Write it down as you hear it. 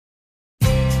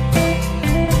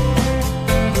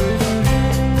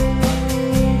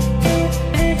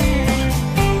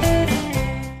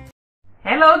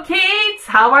Hello kids,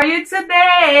 how are you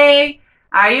today?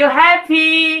 Are you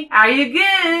happy? Are you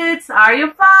good? Are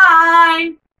you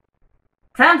fine?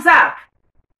 Thumbs up.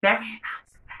 Very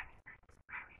nice, very nice,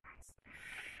 very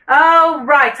nice. All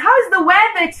right, how's the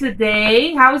weather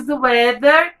today? How's the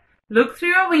weather? Look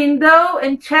through your window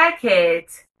and check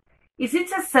it. Is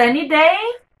it a sunny day?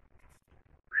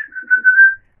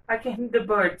 I can hear the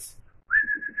birds.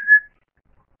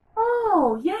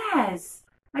 Oh, yes,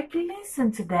 I can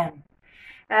listen to them.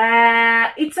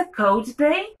 It's a cold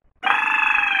day?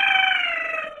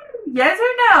 Yes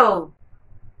or no?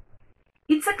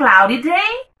 It's a cloudy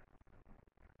day?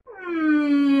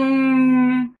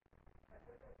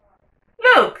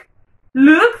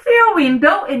 Look through your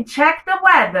window and check the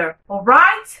weather, all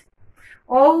right?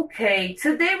 Okay,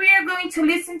 today we are going to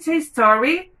listen to a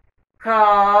story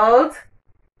called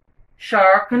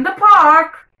Shark in the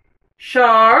Park.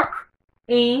 Shark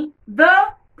in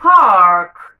the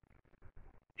Park.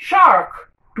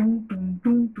 Shark.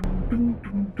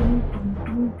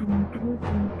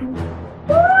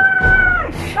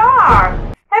 Shark.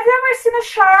 Have you ever seen a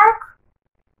shark?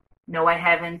 No, I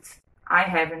haven't. I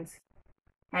haven't.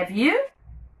 Have you?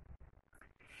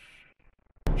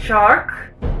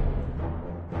 Shark.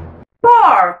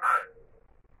 Park.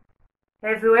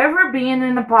 Have you ever been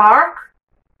in a park?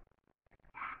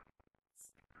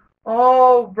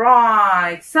 All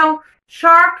right. So,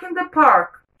 shark in the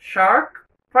park. Shark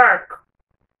park.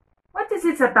 What is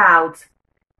it about?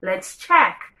 Let's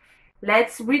check.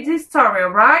 Let's read the story,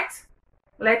 all right?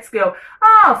 Let's go.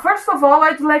 First of all,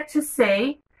 I'd like to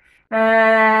say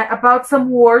about some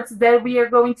words that we are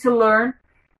going to learn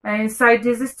inside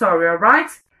this story, all right?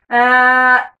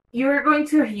 You're going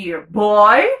to hear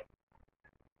boy,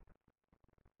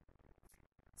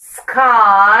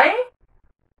 sky,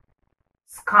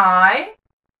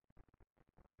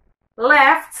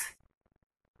 left,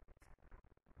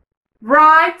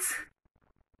 right,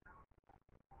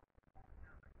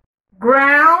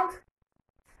 ground,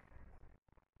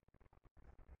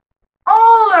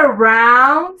 all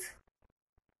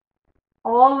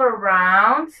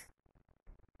around,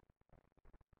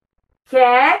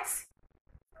 cat,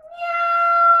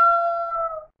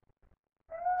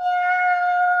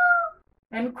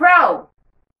 and crow.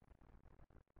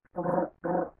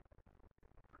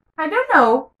 I don't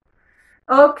know.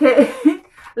 Okay,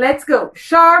 let's go.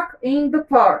 Shark in the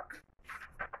park.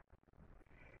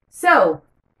 So,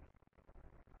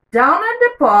 down at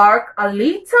the park, a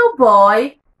little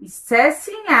boy is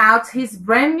testing out his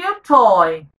brand new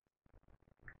toy.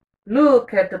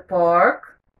 Look at the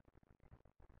park.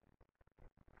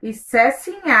 He's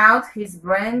testing out his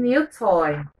brand new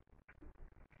toy.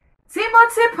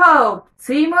 Timothy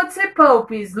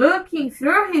Pope is looking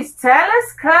through his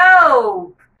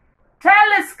telescope.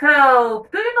 Telescope.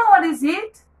 Do you know what is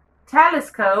it?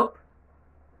 Telescope.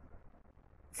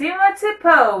 Timothy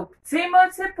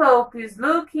Pope is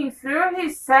looking through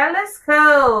his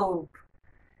telescope.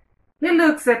 He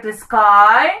looks at the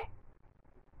sky.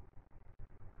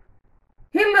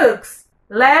 He looks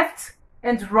left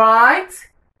and right.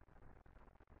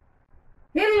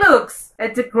 He looks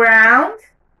at the ground.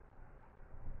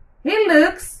 He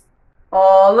looks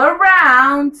all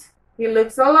around.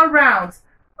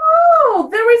 Oh,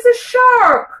 there is a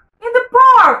shark in the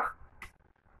park.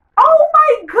 Oh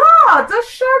my God, a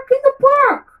shark in the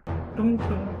park.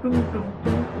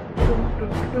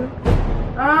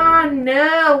 Oh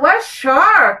no, a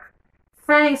shark.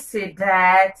 Fancy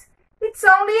that. It's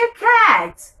only a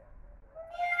cat.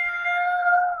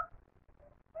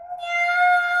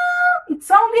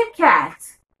 It's only a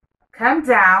cat. Calm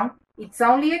down. It's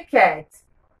only a cat.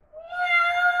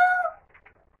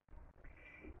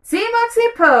 Timothy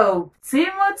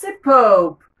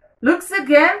Pope looks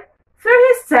again through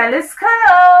his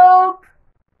telescope.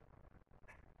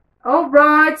 All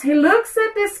right, he looks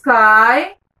at the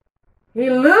sky. He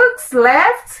looks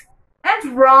left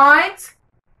and right.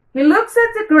 He looks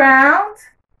at the ground.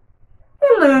 He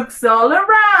looks all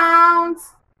around.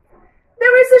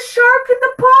 There is a shark in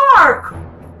the park.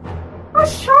 A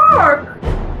shark.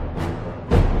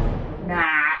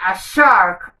 Nah, a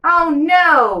shark. Oh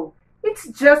no, it's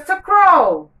just a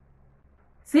crow.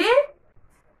 See?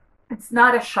 It's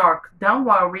not a shark, don't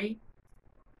worry.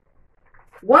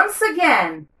 Once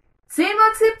again,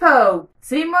 Timothy Pope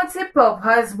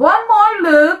has one more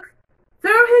look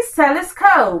through his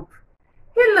telescope.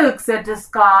 He looks at the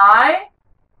sky.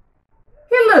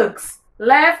 He looks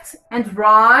left and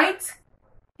right.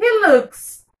 He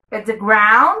looks at the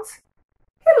ground.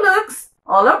 He looks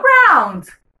all around.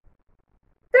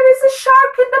 There is a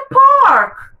shark in the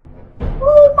park.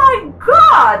 Oh my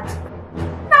God!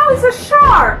 Now it's a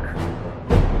shark.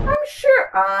 I'm sure?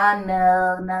 Oh,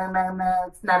 no.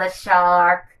 It's not a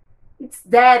shark. It's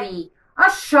Daddy. A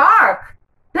shark?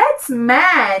 That's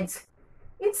mad.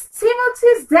 It's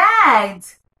Timothy's dad.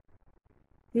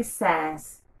 He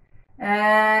says,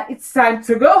 it's time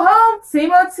to go home,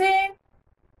 Timothy.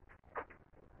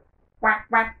 Quack,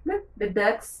 quack. Look, the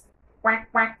ducks.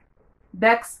 Quack, quack.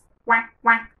 Ducks. Quack,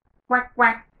 quack. Quack,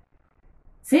 quack.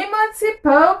 Timothy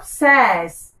Pope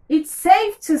says, it's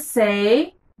safe to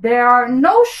say there are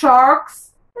no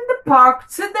sharks in the park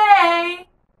today.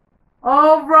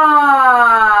 All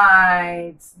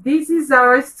right. This is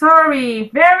our story.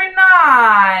 Very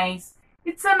nice.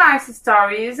 It's a nice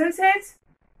story, isn't it?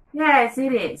 Yes,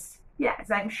 it is.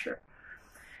 Yes, I'm sure.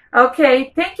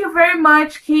 Okay, thank you very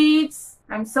much, kids.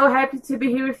 I'm so happy to be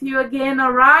here with you again,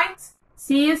 all right?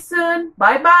 See you soon.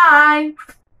 Bye-bye.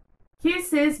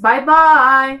 Kisses.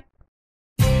 Bye-bye.